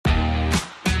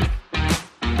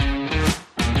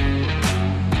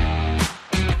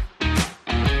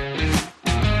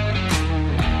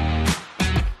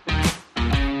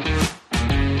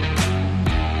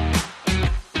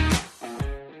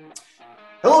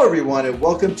Hello, everyone, and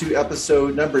welcome to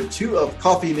episode number 2 of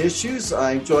Coffee and Issues.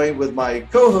 I'm joined with my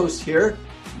co-host here,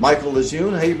 Michael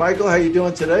Lejeune. Hey, Michael, how you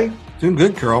doing today? Doing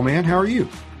good, Carroll, man. How are you?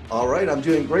 All right, I'm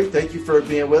doing great. Thank you for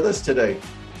being with us today.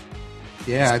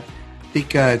 Yeah, I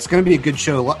think it's going to be a good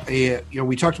show.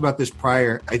 We talked about this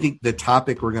prior. I think the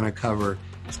topic we're going to cover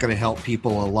is going to help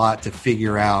people a lot to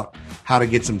figure out how to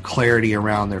get some clarity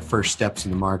around their first steps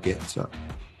in the market. So,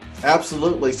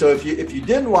 absolutely. So if you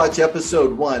didn't watch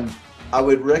episode 1, I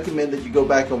would recommend that you go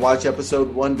back and watch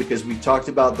episode 1 because we talked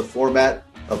about the format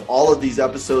of all of these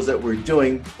episodes that we're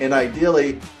doing. And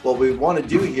ideally, what we want to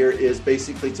do here is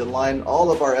basically to line all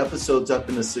of our episodes up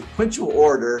in a sequential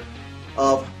order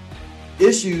of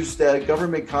issues that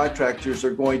government contractors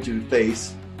are going to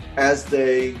face as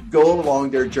they go along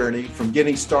their journey from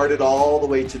getting started all the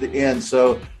way to the end.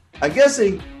 So I'm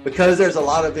guessing because there's a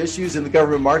lot of issues in the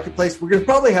government marketplace, we're going to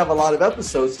probably have a lot of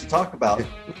episodes to talk about.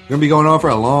 We're going to be going on for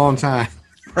a long time.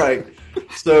 Right.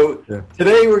 So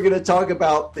Today we're going to talk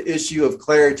about the issue of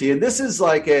clarity. And this is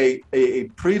like a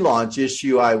pre-launch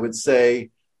issue, I would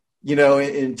say,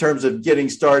 in terms of getting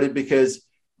started, because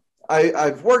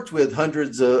I've worked with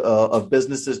hundreds of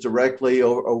businesses directly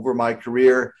over my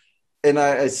career. And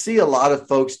I see a lot of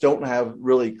folks don't have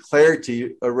really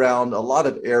clarity around a lot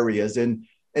of areas. And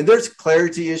there's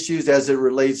clarity issues as it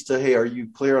relates to, hey, are you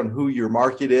clear on who your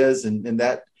market is? And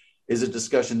that is a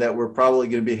discussion that we're probably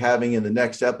going to be having in the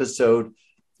next episode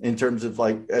in terms of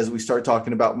as we start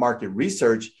talking about market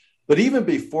research. But even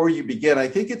before you begin, I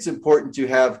think it's important to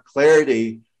have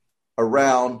clarity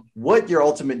around what your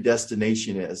ultimate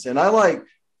destination is. And I like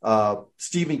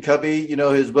Stephen Covey,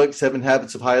 his book, 7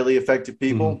 Habits of Highly Effective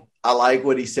People. Mm-hmm. I like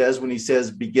what he says when he says,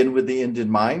 begin with the end in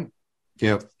mind.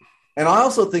 Yep. And I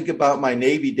also think about my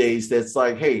Navy days. That's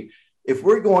like, hey, if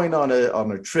we're going on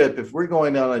a trip, if we're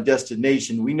going on a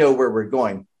destination, we know where we're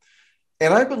going.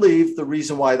 And I believe the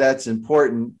reason why that's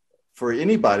important for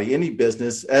anybody, any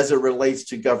business, as it relates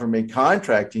to government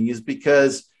contracting is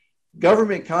because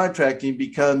government contracting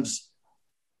becomes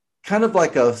kind of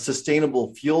like a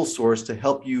sustainable fuel source to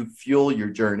help you fuel your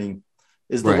journey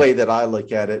is the way that I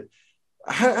look at it.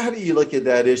 How do you look at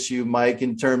that issue, Mike,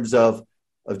 in terms of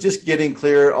just getting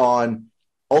clear on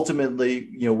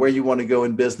ultimately, where you want to go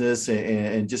in business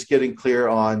and just getting clear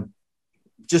on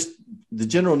just the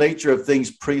general nature of things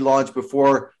pre-launch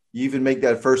before you even make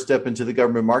that first step into the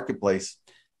government marketplace?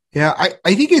 Yeah,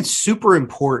 I think it's super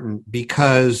important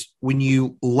because when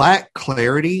you lack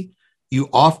clarity, you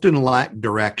often lack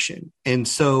direction. And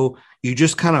so you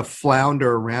just kind of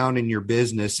flounder around in your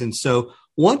business. And so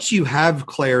once you have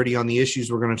clarity on the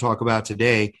issues we're going to talk about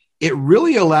today, it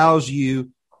really allows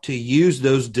you to use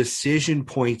those decision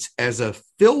points as a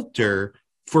filter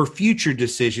for future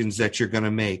decisions that you're going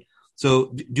to make.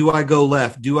 So do I go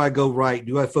left? Do I go right?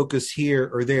 Do I focus here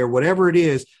or there? Whatever it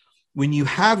is, when you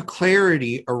have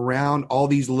clarity around all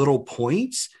these little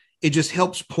points, it just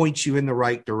helps point you in the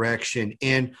right direction.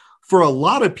 And for a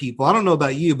lot of people, I don't know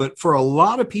about you, but for a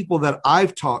lot of people that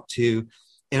I've talked to,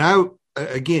 and I,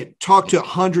 again, talked to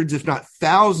hundreds, if not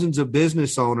thousands of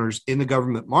business owners in the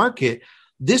government market,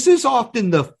 this is often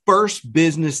the first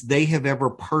business they have ever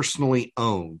personally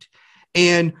owned.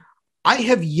 And I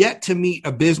have yet to meet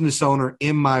a business owner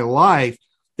in my life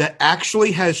that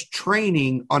actually has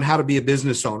training on how to be a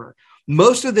business owner.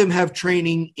 Most of them have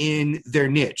training in their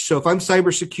niche. So if I'm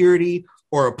cybersecurity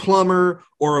or a plumber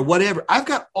or whatever, I've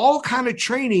got all kind of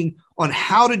training on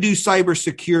how to do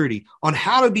cybersecurity, on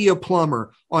how to be a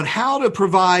plumber, on how to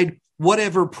provide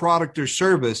whatever product or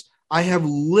service. I have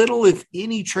little, if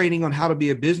any, training on how to be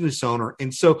a business owner.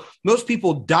 And so most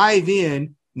people dive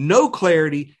in, no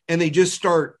clarity, and they just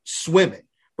start swimming,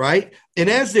 right? And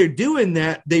as they're doing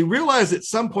that, they realize at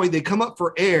some point they come up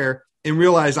for air and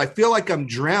realize, I feel like I'm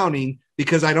drowning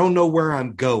because I don't know where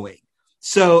I'm going.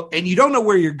 So, and you don't know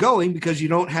where you're going because you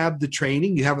don't have the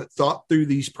training. You haven't thought through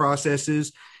these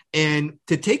processes. And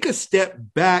to take a step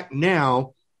back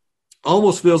now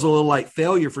almost feels a little like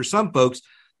failure for some folks,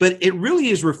 but it really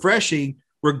is refreshing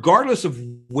regardless of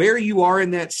where you are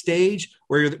in that stage,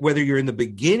 whether you're in the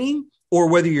beginning or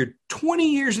whether you're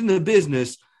 20 years in the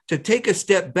business, to take a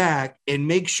step back and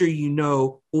make sure you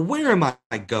know, well, where am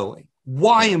I going?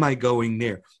 Why am I going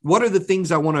there? What are the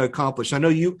things I want to accomplish? I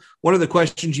know one of the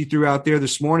questions you threw out there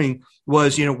this morning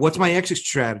was, what's my exit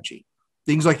strategy?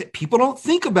 Things like that. People don't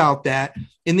think about that.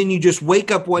 And then you just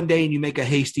wake up one day and you make a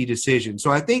hasty decision.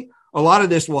 So I think a lot of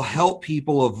this will help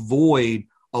people avoid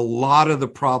a lot of the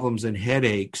problems and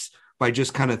headaches by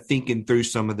just kind of thinking through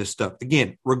some of this stuff.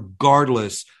 Again,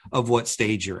 regardless of what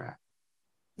stage you're at.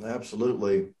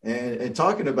 Absolutely. And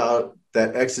talking about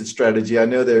that exit strategy, I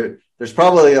know there's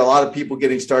probably a lot of people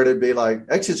getting started be like,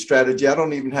 exit strategy, I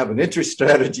don't even have an entry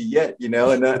strategy yet, you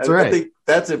know, and That's I right. think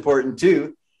that's important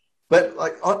too. But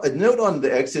like a note on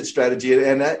the exit strategy,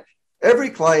 and every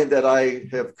client that I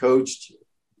have coached,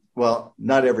 well,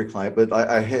 not every client, but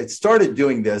I had started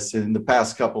doing this in the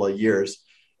past couple of years,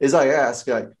 is I ask,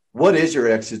 like, what is your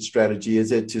exit strategy?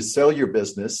 Is it to sell your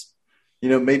business? You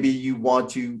know, maybe you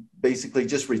want to basically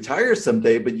just retire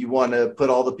someday, but you want to put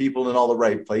all the people in all the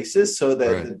right places so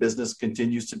that Right. the business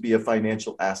continues to be a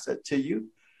financial asset to you.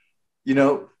 You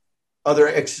know, other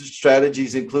exit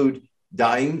strategies include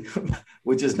dying,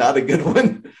 which is not a good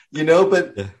one, you know,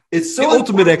 but Yeah. it's The so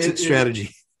ultimate important. exit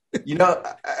strategy. You know,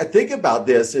 I think about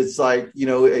this. It's like, you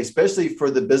know, especially for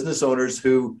the business owners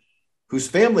whose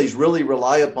families really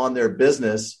rely upon their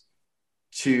business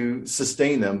to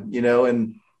sustain them, you know,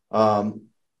 and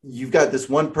you've got this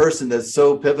one person that's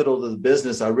so pivotal to the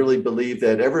business. I really believe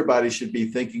that everybody should be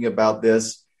thinking about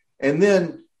this. And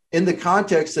then in the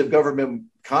context of government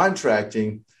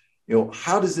contracting, you know,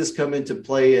 how does this come into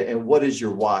play and what is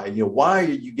your why? You know, why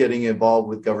are you getting involved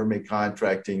with government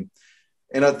contracting?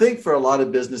 And I think for a lot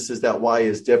of businesses, that why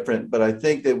is different. But I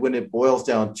think that when it boils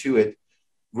down to it,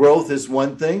 growth is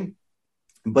one thing,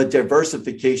 but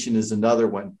diversification is another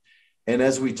one. And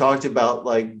as we talked about,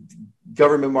 like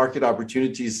government market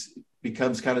opportunities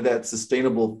becomes kind of that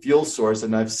sustainable fuel source.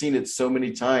 And I've seen it so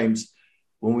many times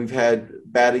when we've had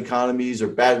bad economies or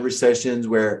bad recessions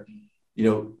where, you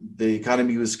know, the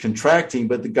economy was contracting,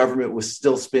 but the government was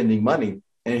still spending money.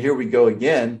 And here we go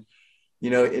again. You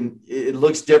know, and it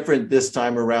looks different this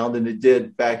time around than it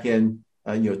did back in,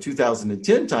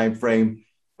 2010 timeframe.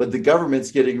 But the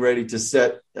government's getting ready to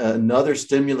set another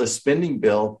stimulus spending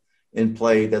bill in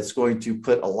play that's going to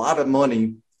put a lot of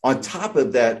money on top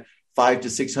of that $500 to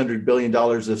 $600 billion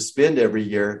of spend every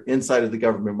year inside of the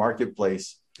government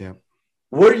marketplace. Yeah.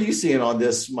 What are you seeing on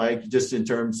this, Mike, just in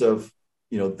terms of,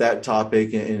 you know, that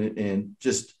topic and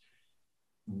just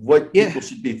what people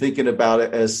should be thinking about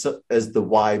it as the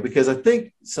why? Because I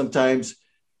think sometimes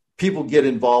people get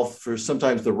involved for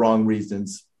sometimes the wrong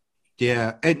reasons.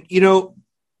 Yeah. And, you know,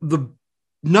 the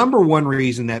number one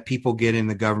reason that people get in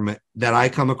the government that I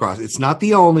come across, it's not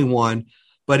the only one,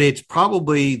 but it's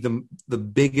probably the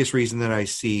biggest reason that I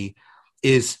see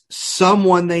is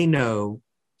someone they know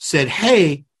said,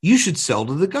 hey, you should sell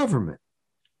to the government.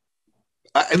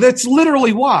 That's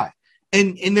literally why.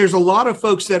 And there's a lot of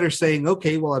folks that are saying,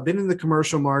 okay, well, I've been in the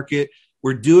commercial market.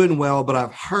 We're doing well, but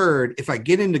I've heard if I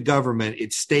get into government,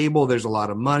 it's stable. There's a lot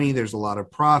of money. There's a lot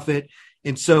of profit.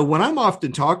 And so when I'm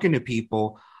often talking to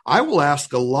people, I will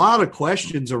ask a lot of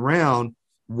questions around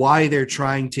why they're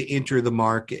trying to enter the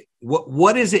market.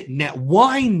 What is it now?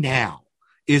 Why now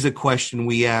is a question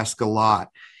we ask a lot.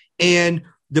 And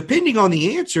depending on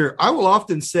the answer, I will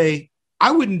often say,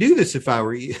 I wouldn't do this if I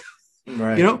were you.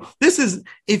 Right. You know, this is,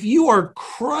 if you are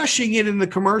crushing it in the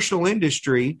commercial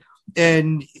industry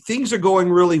and things are going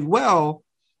really well,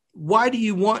 why do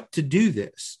you want to do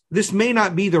this? This may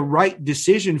not be the right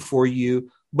decision for you,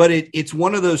 but it's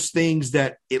one of those things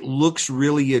that it looks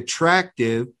really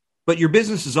attractive, but your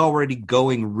business is already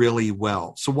going really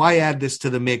well. So why add this to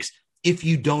the mix if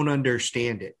you don't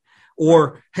understand it?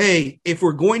 Or, hey, if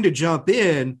we're going to jump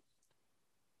in,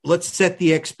 let's set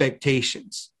the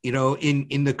expectations. You know,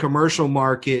 in the commercial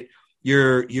market,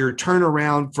 your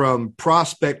turnaround from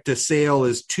prospect to sale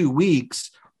is 2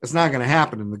 weeks. That's not going to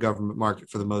happen in the government market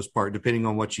for the most part, depending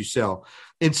on what you sell.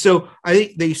 And so I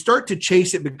think they start to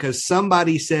chase it because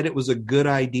somebody said it was a good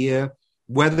idea,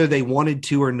 whether they wanted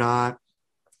to or not.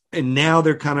 And now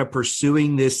they're kind of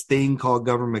pursuing this thing called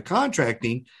government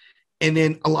contracting. And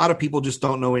then a lot of people just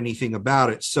don't know anything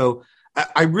about it. So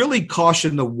I really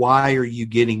caution the why are you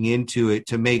getting into it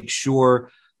to make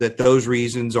sure that those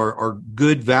reasons are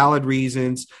good, valid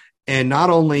reasons. And not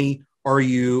only are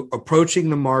you approaching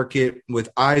the market with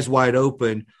eyes wide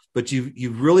open, but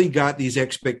you've really got these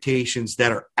expectations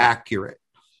that are accurate.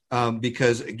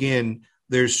 Because again,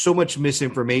 there's so much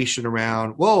misinformation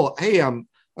around, well, hey, I'm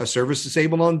a service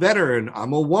disabled non-veteran.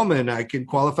 I'm a woman. I can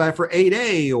qualify for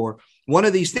 8A or one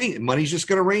of these things. Money's just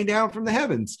going to rain down from the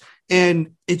heavens.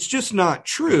 And it's just not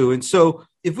true. And so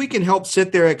if we can help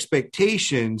set their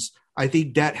expectations, I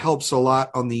think that helps a lot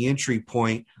on the entry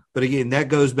point. But again, that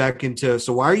goes back into,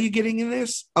 so why are you getting in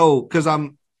this? Oh, because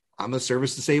I'm a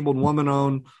service disabled woman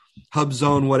owned hub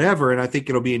zone, whatever. And I think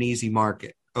it'll be an easy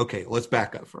market. Okay, let's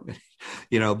back up from it.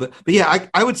 You know, but yeah,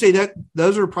 I would say that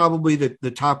those are probably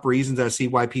the top reasons I see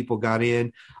why people got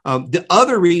in. The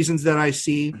other reasons that I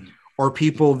see are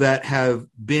people that have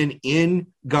been in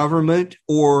government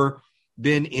or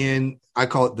been in I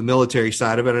call it the military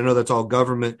side of it. I know that's all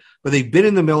government, but they've been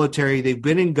in the military, they've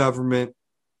been in government,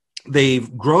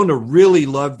 they've grown to really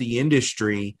love the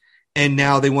industry, and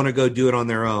now they want to go do it on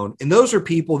their own. And those are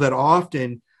people that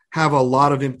often have a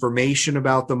lot of information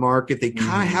about the market. They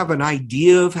kind of have an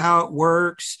idea of how it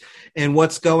works and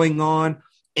what's going on.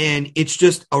 And it's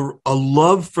just a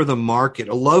love for the market,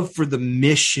 a love for the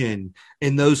mission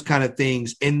and those kind of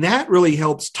things. And that really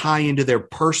helps tie into their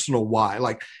personal why.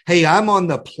 Like, hey, I'm on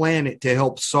the planet to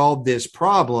help solve this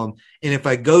problem. And if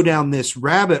I go down this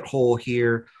rabbit hole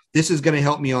here, this is going to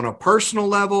help me on a personal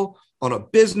level, on a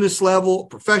business level,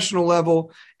 professional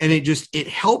level. And it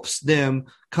helps them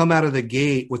come out of the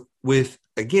gate with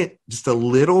again, just a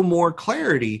little more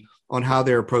clarity on how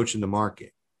they're approaching the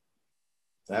market.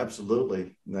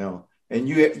 Absolutely. No. And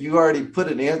you already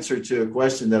put an answer to a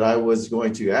question that I was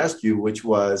going to ask you, which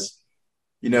was,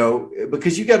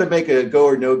 because you got to make a go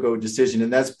or no go decision.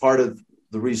 And that's part of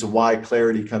the reason why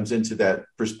clarity comes into that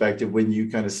perspective, when you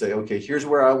kind of say, okay, here's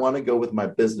where I want to go with my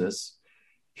business.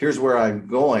 Here's where I'm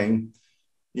going.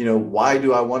 Why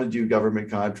do I want to do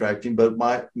government contracting? But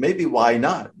maybe why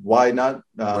not? Why not?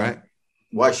 Right.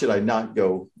 Why should I not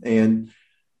go? And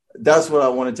that's what I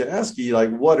wanted to ask you. Like,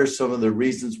 what are some of the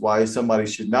reasons why somebody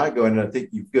should not go? And I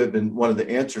think you've given one of the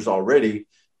answers already,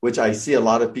 which I see a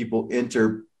lot of people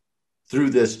enter through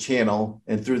this channel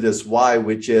and through this why,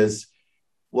 which is,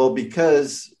 well,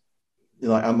 because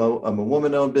I'm a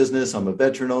woman-owned business, I'm a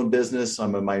veteran-owned business,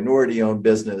 I'm a minority-owned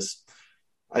business.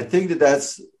 I think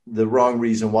that's the wrong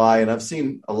reason why. And I've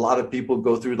seen a lot of people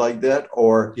go through like that,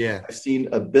 or I've seen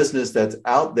a business that's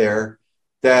out there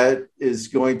that is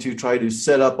going to try to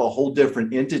set up a whole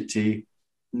different entity.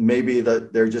 Maybe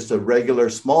that they're just a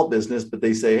regular small business, but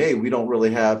they say, hey, we don't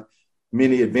really have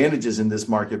many advantages in this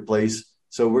marketplace.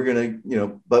 So we're going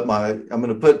to, I'm going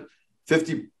to put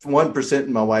 51%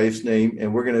 in my wife's name,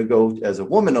 and we're going to go as a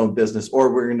woman-owned business,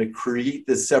 or we're going to create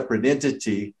this separate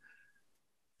entity,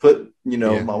 put,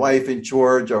 my wife in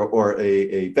charge or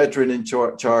a veteran in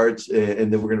charge.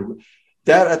 And then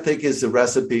that I think is the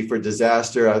recipe for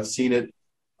disaster. I've seen it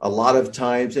a lot of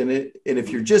times. And if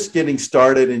you're just getting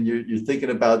started and you're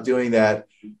thinking about doing that,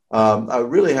 I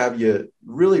really have you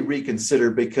really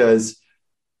reconsider, because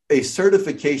a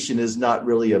certification is not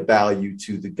really a value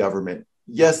to the government.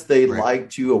 Yes, they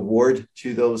like to award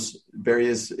to those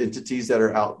various entities that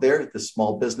are out there, the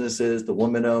small businesses, the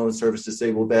women-owned,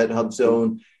 service-disabled vet, hub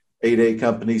zone, 8A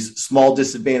companies. Small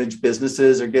disadvantaged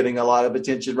businesses are getting a lot of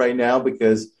attention right now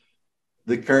because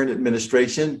the current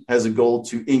administration has a goal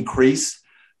to increase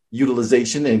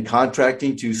utilization and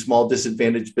contracting to small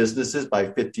disadvantaged businesses by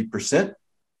 50%.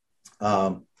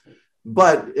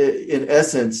 But in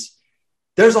essence,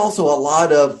 there's also a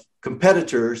lot of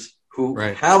competitors who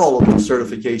have all of those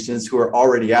certifications who are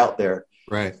already out there.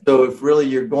 Right. So if really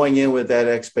you're going in with that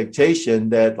expectation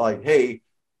that, like, hey,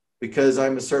 because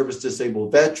I'm a service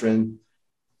disabled veteran,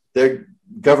 their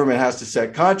government has to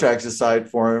set contracts aside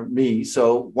for me.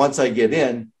 So once I get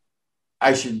in,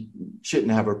 I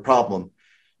shouldn't have a problem.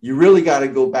 You really got to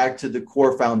go back to the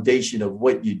core foundation of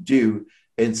what you do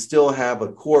and still have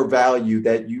a core value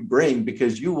that you bring,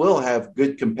 because you will have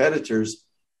good competitors,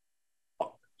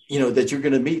 that you're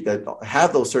going to meet that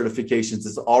have those certifications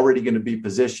that's already going to be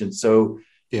positioned. So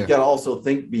you got to also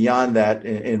think beyond that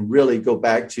and really go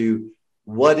back to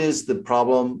what is the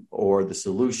problem or the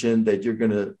solution that you're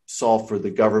going to solve for the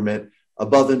government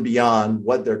above and beyond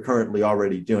what they're currently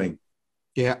already doing.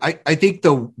 Yeah, I think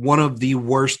one of the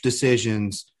worst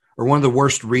decisions, or one of the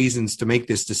worst reasons to make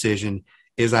this decision,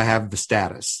 is I have the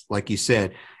status, like you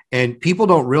said. And people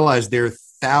don't realize there are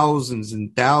thousands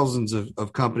and thousands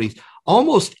of companies.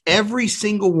 Almost every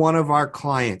single one of our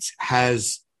clients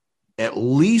has at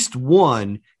least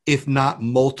one, if not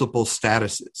multiple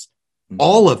statuses. Mm-hmm.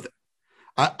 All of them.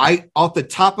 I off the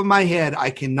top of my head, I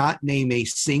cannot name a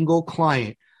single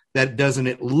client that doesn't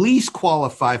at least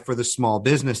qualify for the small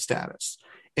business status.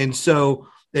 And so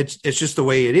it's just the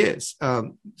way it is.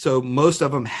 So most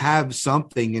of them have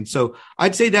something. And so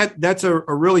I'd say that's a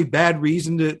really bad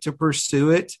reason to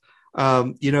pursue it.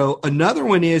 Another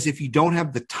one is if you don't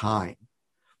have the time.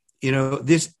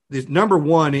 This number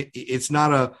one, it's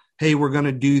not a, hey, we're going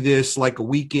to do this like a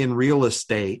weekend real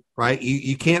estate, right?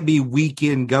 You can't be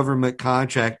weekend government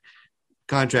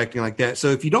contracting like that. So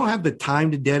if you don't have the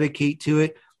time to dedicate to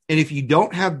it, and if you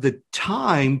don't have the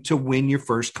time to win your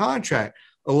first contract,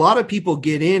 a lot of people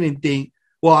get in and think,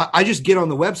 well, I just get on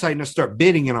the website and I start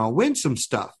bidding and I'll win some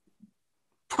stuff.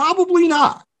 Probably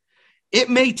not. It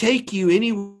may take you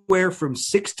anywhere from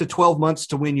 6 to 12 months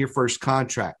to win your first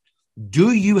contract.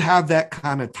 Do you have that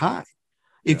kind of time?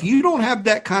 If you don't have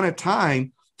that kind of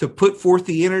time to put forth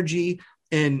the energy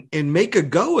and make a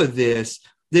go of this,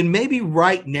 then maybe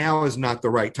right now is not the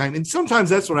right time. And sometimes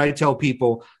that's what I tell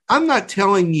people. I'm not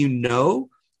telling you no.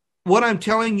 What I'm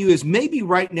telling you is maybe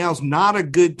right now is not a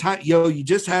good time. You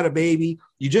just had a baby.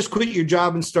 You just quit your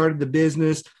job and started the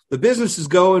business. The business is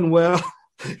going well,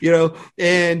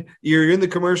 and you're in the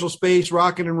commercial space,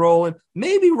 rocking and rolling.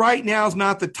 Maybe right now is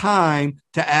not the time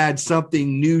to add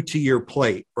something new to your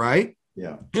plate, right?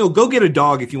 Yeah. Go get a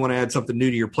dog if you want to add something new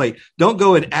to your plate. Don't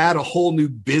go and add a whole new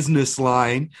business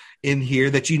line in here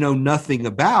that you know nothing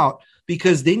about,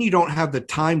 because then you don't have the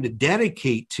time to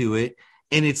dedicate to it,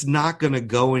 and it's not going to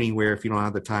go anywhere if you don't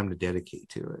have the time to dedicate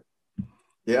to it.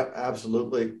 Yeah,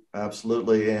 absolutely.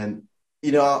 Absolutely. And,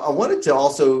 I wanted to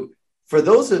also, for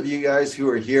those of you guys who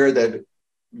are here that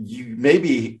you may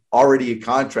be already a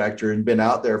contractor and been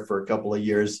out there for a couple of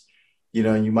years,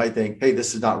 and you might think, hey,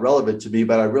 this is not relevant to me,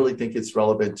 but I really think it's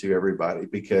relevant to everybody,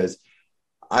 because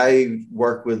I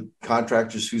work with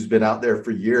contractors who's been out there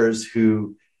for years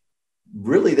who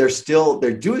really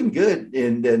they're doing good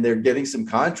and they're getting some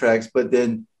contracts, but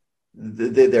then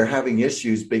they're having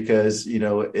issues because,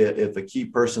 if a key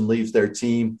person leaves their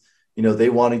team, they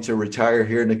wanting to retire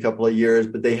here in a couple of years,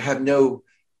 but they have no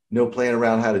plan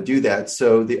around how to do that.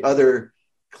 So the other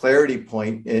clarity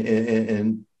point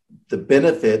and the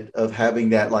benefit of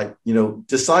having that,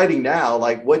 deciding now,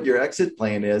 what your exit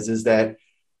plan is that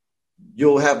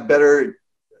you'll have better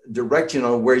direction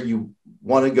on where you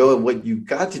want to go and what you've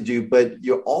got to do, but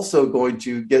you're also going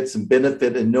to get some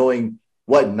benefit in knowing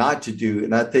what not to do.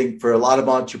 And I think for a lot of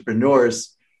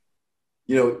entrepreneurs,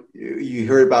 you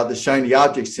hear about the shiny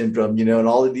object syndrome, and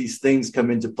all of these things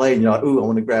come into play, and you're like, ooh, I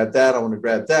want to grab that. I want to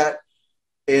grab that.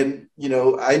 And,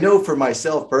 I know for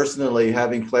myself personally,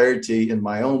 having clarity in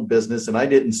my own business, and I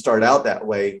didn't start out that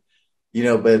way,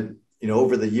 but,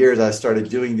 over the years, I started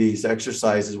doing these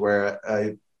exercises where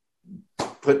I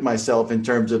put myself in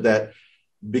terms of that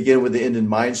begin with the end in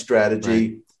mind strategy.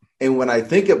 Right. And when I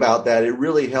think about that, it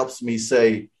really helps me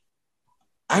say,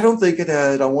 I don't think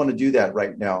that I want to do that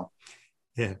right now.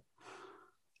 Yeah.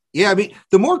 Yeah. I mean,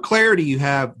 the more clarity you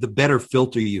have, the better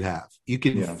filter you have. You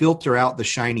can filter out the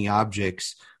shiny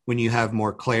objects when you have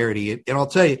more clarity. And I'll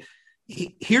tell you,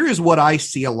 here is what I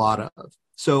see a lot of.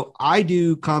 So I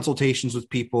do consultations with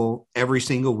people every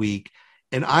single week,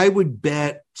 and I would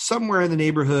bet somewhere in the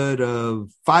neighborhood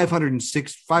of 500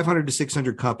 to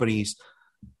 600 companies,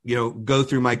 go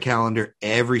through my calendar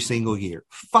every single year,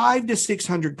 500 to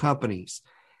 600 companies.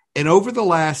 And over the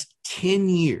last 10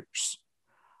 years,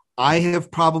 I have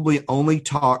probably only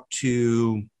talked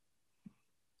to,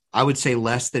 I would say,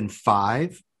 less than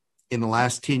 5 in the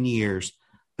last 10 years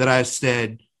that I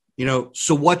said,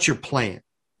 so what's your plan?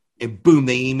 And boom,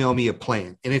 they email me a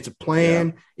plan. And it's a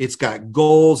plan. Yeah. It's got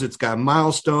goals. It's got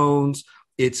milestones.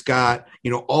 It's got,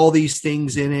 all these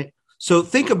things in it. So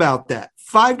think about that.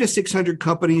 500 to 600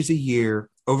 companies a year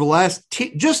over the last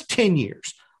just 10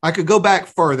 years. I could go back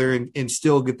further and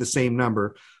still get the same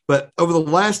number. But over the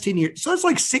last 10 years, so it's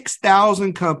like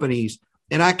 6,000 companies.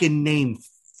 And I can name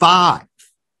 5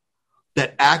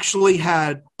 that actually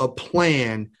had a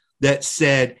plan that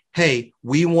said, hey,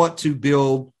 we want to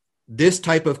build this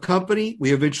type of company.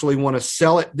 We eventually want to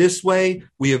sell it this way.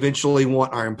 We eventually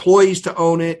want our employees to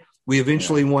own it. We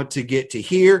eventually want to get to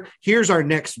here. Here's our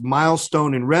next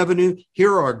milestone in revenue.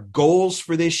 Here are our goals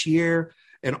for this year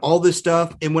and all this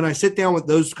stuff. And when I sit down with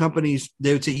those companies,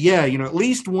 they would say, yeah, at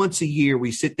least once a year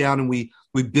we sit down and we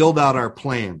build out our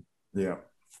plan. Yeah.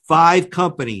 5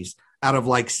 companies out of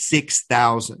like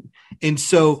 6,000. And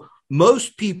so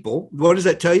most people, what does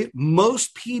that tell you?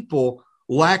 Most people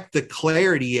lack the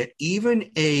clarity at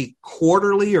even a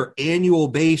quarterly or annual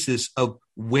basis of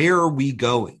where are we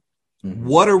going? Mm-hmm.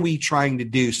 What are we trying to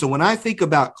do? So when I think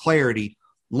about clarity,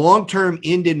 long-term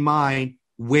end in mind,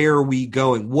 where are we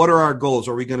going? What are our goals?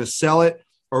 Are we going to sell it?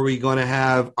 Are we going to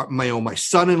have my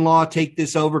son-in-law take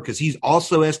this over because he's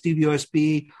also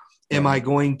SDVOSB? Am I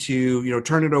going to,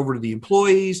 turn it over to the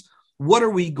employees? What are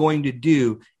we going to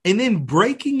do? And then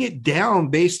breaking it down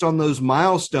based on those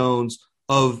milestones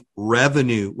of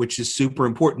revenue, which is super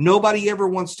important. Nobody ever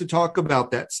wants to talk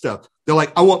about that stuff. They're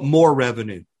like, I want more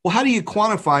revenue. Well, how do you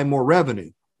quantify more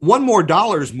revenue? $1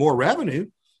 more is more revenue.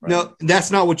 Right. No,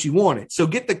 that's not what you wanted. So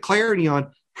get the clarity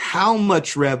on how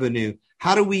much revenue,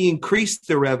 how do we increase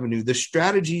the revenue, the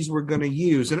strategies we're going to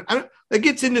use. And that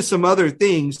gets into some other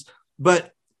things,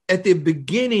 but at the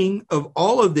beginning of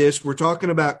all of this, we're talking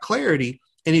about clarity.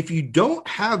 And if you don't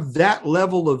have that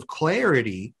level of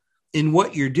clarity in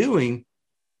what you're doing,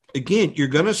 again, you're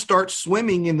going to start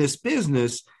swimming in this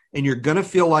business and you're going to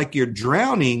feel like you're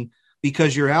drowning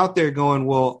because you're out there going,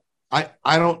 well, I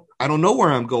don't know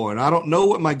where I'm going. I don't know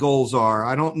what my goals are.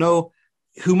 I don't know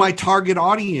who my target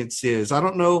audience is. I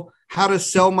don't know how to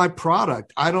sell my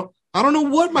product. I don't know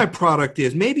what my product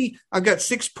is. Maybe I've got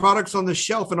 6 products on the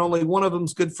shelf and only one of them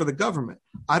is good for the government.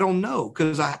 I don't know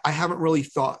because I haven't really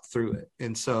thought through it.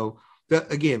 And so,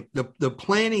 the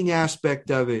planning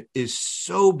aspect of it is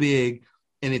so big,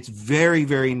 and it's very,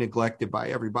 very neglected by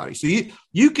everybody. So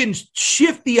you can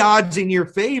shift the odds in your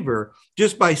favor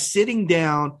just by sitting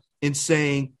down and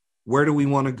saying, where do we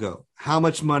want to go? How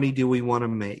much money do we want to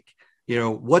make?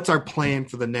 What's our plan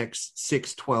for the next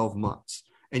 6-12 months?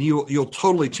 And you'll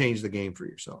totally change the game for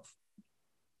yourself.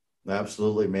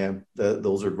 Absolutely, man.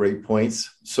 Those are great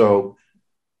points. So,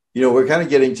 we're kind of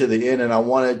getting to the end, and I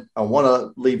want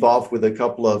to leave off with a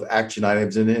couple of action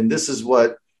items. And this is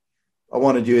what I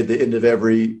want to do at the end of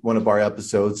every one of our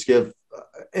episodes. Give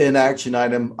an action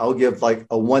item. I'll give like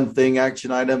a one thing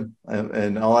action item,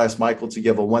 and I'll ask Michael to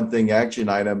give a one thing action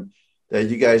item that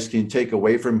you guys can take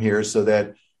away from here, so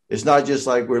that it's not just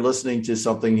like we're listening to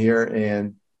something here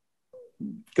and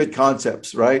good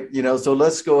concepts, right? So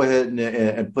let's go ahead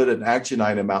and put an action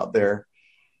item out there.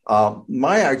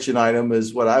 My action item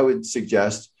is what I would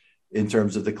suggest in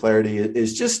terms of the clarity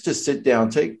is just to sit down,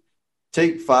 take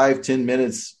 5-10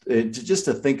 minutes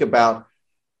to think about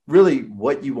really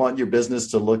what you want your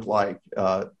business to look like,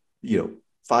 5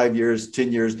 years,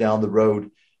 10 years down the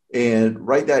road, and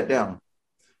write that down.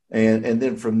 And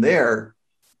then from there,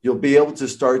 you'll be able to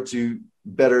start to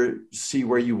better see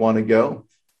where you want to go.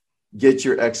 Get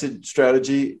your exit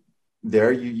strategy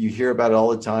there. You hear about it all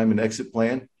the time, an exit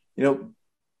plan.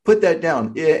 Put that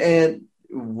down. And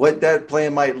what that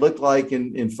plan might look like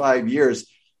in 5 years,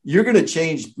 you're going to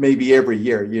change maybe every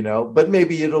year, but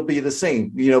maybe it'll be the same,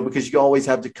 because you always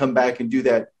have to come back and do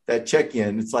that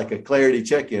check-in. It's like a clarity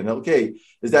check-in. Okay,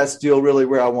 is that still really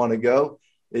where I want to go?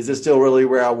 Is this still really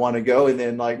where I want to go? And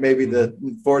then like maybe the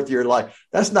 4th year, like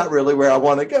that's not really where I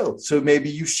want to go. So maybe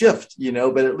you shift,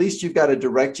 but at least you've got a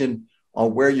direction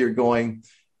on where you're going.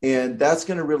 And that's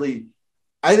going to really,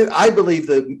 I believe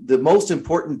the most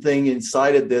important thing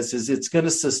inside of this is it's going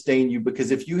to sustain you,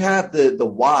 because if you have the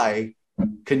why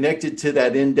connected to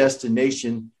that end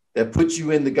destination that puts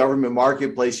you in the government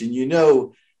marketplace, and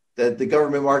that the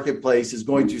government marketplace is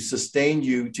going to sustain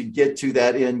you to get to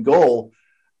that end goal,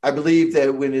 I believe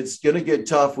that when it's going to get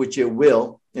tough, which it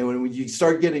will, and when you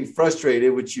start getting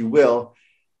frustrated, which you will,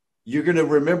 you're going to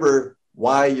remember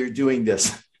why you're doing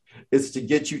this. It's to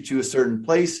get you to a certain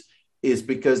place. Is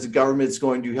because the government's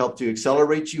going to help to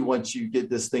accelerate you once you get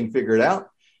this thing figured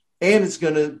out, and it's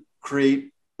going to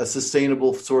create a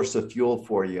sustainable source of fuel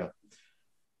for you.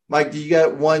 Mike, do you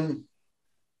got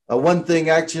a one thing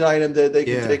action item that they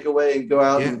can take away and go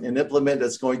out and implement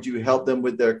that's going to help them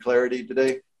with their clarity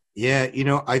today? Yeah.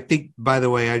 I think, by the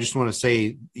way, I just want to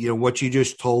say, what you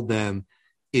just told them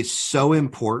is so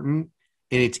important,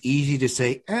 and it's easy to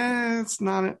say, it's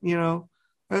not,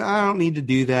 I don't need to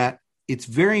do that. It's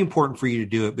very important for you to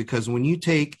do it, because when you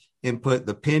take and put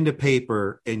the pen to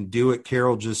paper and do what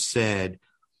Carroll just said,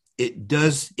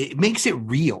 it makes it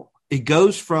real. It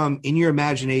goes from in your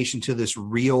imagination to this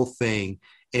real thing.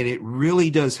 And it really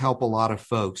does help a lot of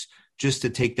folks just to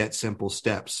take that simple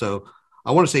step. So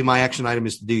I want to say my action item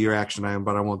is to do your action item,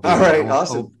 but I won't do All right,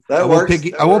 awesome. That works.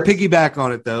 I won't piggyback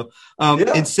on it though.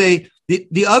 And say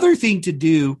the other thing to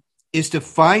do is to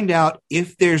find out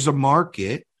if there's a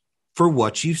market for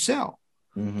what you sell.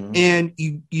 Mm-hmm. And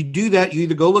you do that. You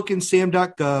either go look in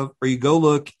sam.gov or you go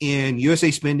look in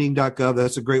usaspending.gov.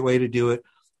 That's a great way to do it.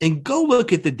 And go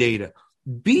look at the data.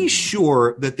 Be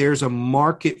sure that there's a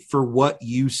market for what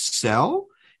you sell.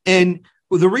 And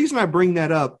the reason I bring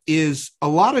that up is a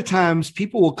lot of times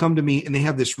people will come to me and they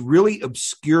have this really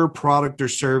obscure product or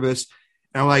service.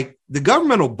 And I'm like, the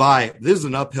government will buy it. This is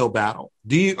an uphill battle.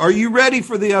 Are you ready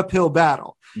for the uphill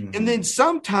battle? Mm-hmm. And then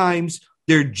sometimes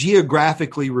they're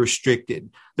geographically restricted.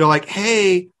 They're like,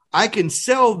 hey, I can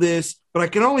sell this, but I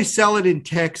can only sell it in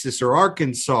Texas or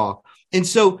Arkansas. And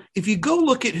so if you go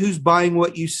look at who's buying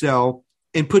what you sell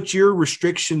and put your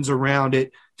restrictions around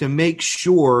it to make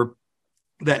sure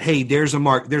that, hey, there's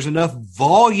enough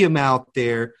volume out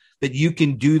there that you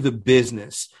can do the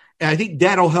business. And I think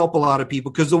that'll help a lot of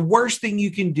people, because the worst thing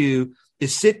you can do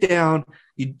is sit down,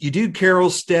 you do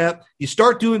Carroll's step, you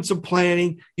start doing some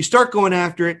planning, you start going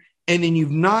after it, and then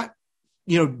you've not,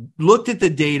 looked at the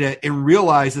data and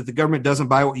realized that the government doesn't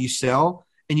buy what you sell,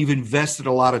 and you've invested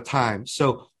a lot of time.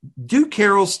 So do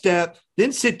Carroll's step,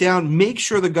 then sit down, make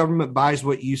sure the government buys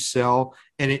what you sell.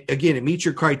 And it meets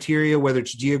your criteria, whether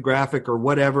it's geographic or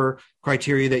whatever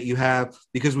criteria that you have,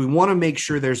 because we want to make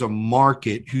sure there's a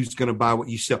market who's going to buy what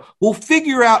you sell. We'll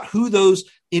figure out who those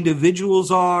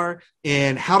individuals are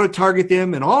and how to target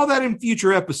them and all that in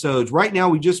future episodes. Right now,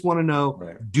 we just want to know,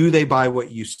 do they buy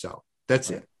what you sell? That's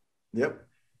it. Yep.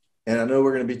 And I know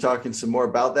we're going to be talking some more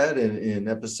about that in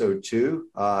episode 2,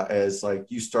 as like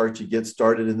you get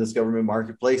started in this government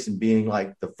marketplace, and being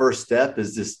like the first step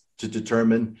is just to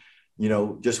determine,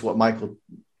 just what Michael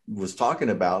was talking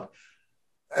about.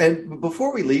 And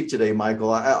before we leave today,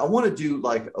 Michael, I want to do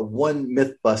like a one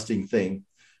myth busting thing,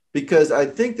 because I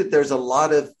think that there's a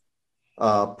lot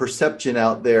of perception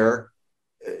out there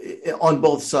on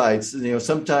both sides.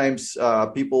 Sometimes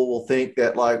people will think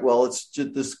that like, well, it's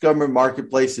just, this government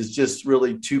marketplace is just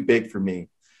really too big for me,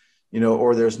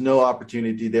 or there's no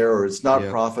opportunity there, or it's not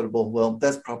profitable. Well,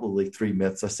 that's probably 3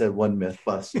 myths. I said one myth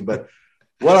busting, but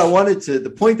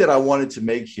the point that I wanted to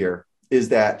make here is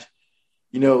that,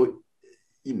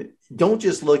 don't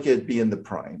just look at being the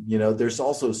prime. There's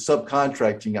also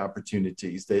subcontracting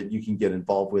opportunities that you can get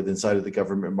involved with inside of the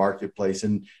government marketplace.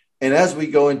 And as we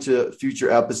go into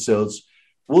future episodes,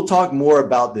 we'll talk more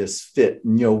about this fit.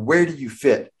 Where do you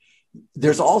fit?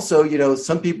 There's also,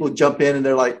 some people jump in and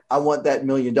they're like, I want that $1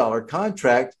 million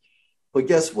contract. But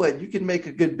guess what? You can make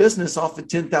a good business off of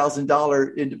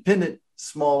 $10,000 independent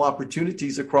small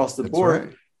opportunities across the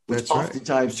board, which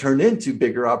oftentimes turn into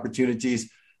bigger opportunities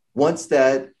once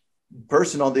that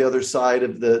person on the other side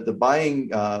of the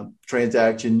buying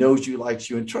transaction knows you, likes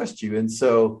you, and trusts you. And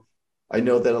so I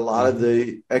know that a lot of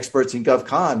the experts in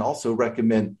GovCon also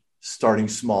recommend starting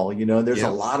small, and there's a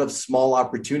lot of small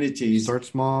opportunities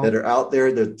that are out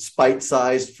there that's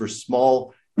bite-sized for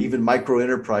small, even micro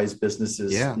enterprise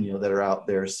businesses, that are out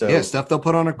there. So stuff they'll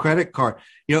put on a credit card.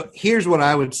 Here's what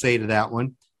I would say to that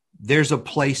one. There's a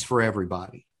place for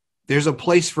everybody. There's a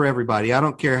place for everybody. I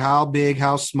don't care how big,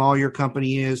 how small your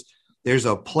company is. There's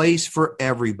a place for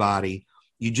everybody.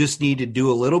 You just need to do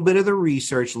a little bit of the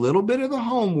research, a little bit of the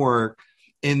homework,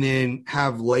 and then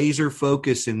have laser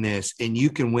focus in this, and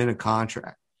you can win a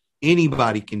contract.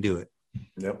 Anybody can do it.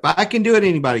 Yep. If I can do it,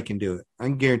 anybody can do it. I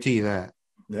can guarantee you that.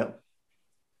 Yep.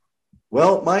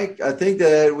 Well, Mike, I think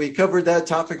that we covered that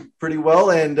topic pretty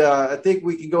well, and I think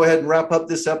we can go ahead and wrap up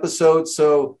this episode.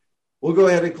 So we'll go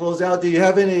ahead and close out. Do you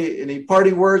have any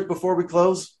parting words before we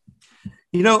close?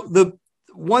 The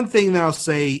one thing that I'll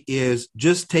say is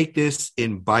just take this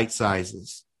in bite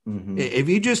sizes. Mm-hmm. If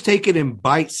you just take it in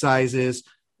bite sizes,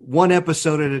 one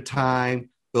episode at a time,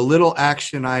 the little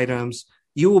action items,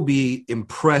 you will be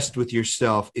impressed with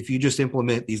yourself if you just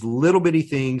implement these little bitty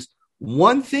things.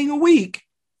 One thing a week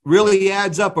really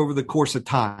adds up over the course of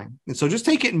time. And so just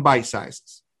take it in bite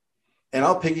sizes. And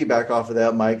I'll piggyback off of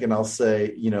that, Mike, and I'll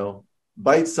say,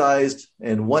 bite-sized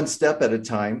and one step at a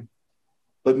time,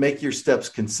 but make your steps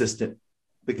consistent.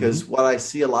 Because what I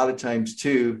see a lot of times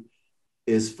too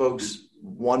is folks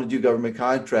want to do government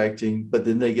contracting, but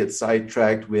then they get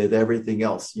sidetracked with everything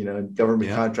else.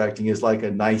 Government contracting is like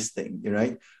a nice thing,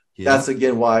 right? Yeah. That's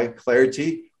again why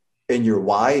clarity in your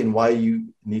why and why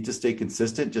you need to stay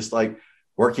consistent, just like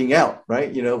working out,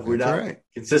 right? If we're not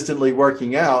consistently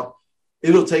working out,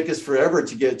 it'll take us forever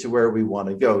to get to where we want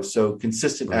to go. So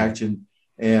consistent action.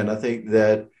 And I think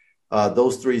that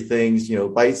those 3 things,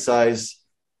 bite-sized,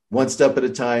 one step at a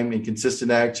time, and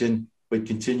consistent action, but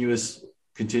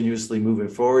continuously moving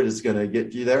forward is going to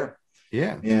get you there.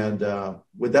 Yeah. And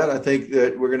with that, I think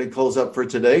that we're going to close up for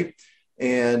today.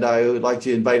 And I would like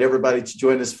to invite everybody to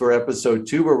join us for episode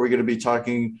 2, where we're going to be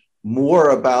talking more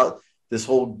about this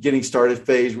whole getting started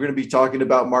phase. We're going to be talking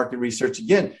about market research.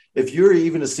 Again, if you're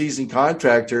even a seasoned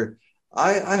contractor,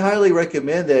 I highly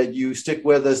recommend that you stick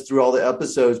with us through all the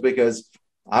episodes, because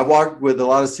I walked with a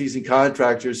lot of seasoned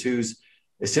contractors who's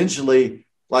essentially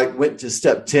like went to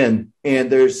step 10, and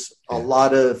there's a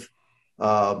lot of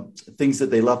things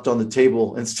that they left on the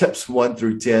table in steps 1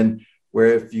 through 10,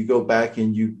 where if you go back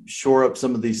and you shore up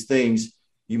some of these things,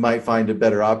 you might find a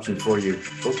better option for you.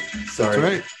 Oh, sorry.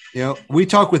 That's right. We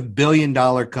talk with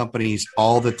billion-dollar companies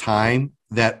all the time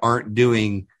that aren't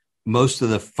doing most of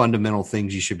the fundamental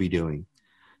things you should be doing.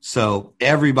 So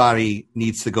everybody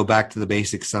needs to go back to the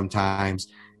basics sometimes.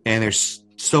 And there's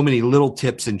so many little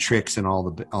tips and tricks and all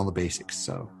the basics.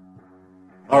 So,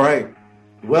 all right.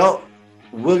 Well,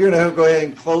 we're going to go ahead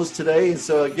and close today. And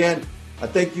so again, I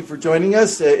thank you for joining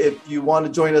us. If you want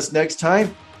to join us next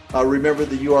time, remember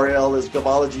the URL is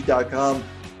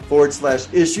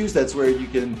govology.com/issues. That's where you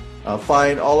can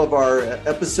find all of our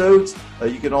episodes.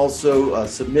 You can also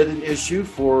submit an issue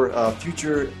for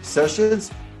future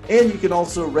sessions, and you can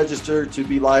also register to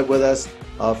be live with us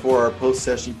for our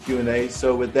post-session Q&A.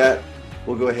 So with that,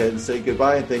 we'll go ahead and say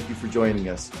goodbye, and thank you for joining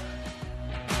us.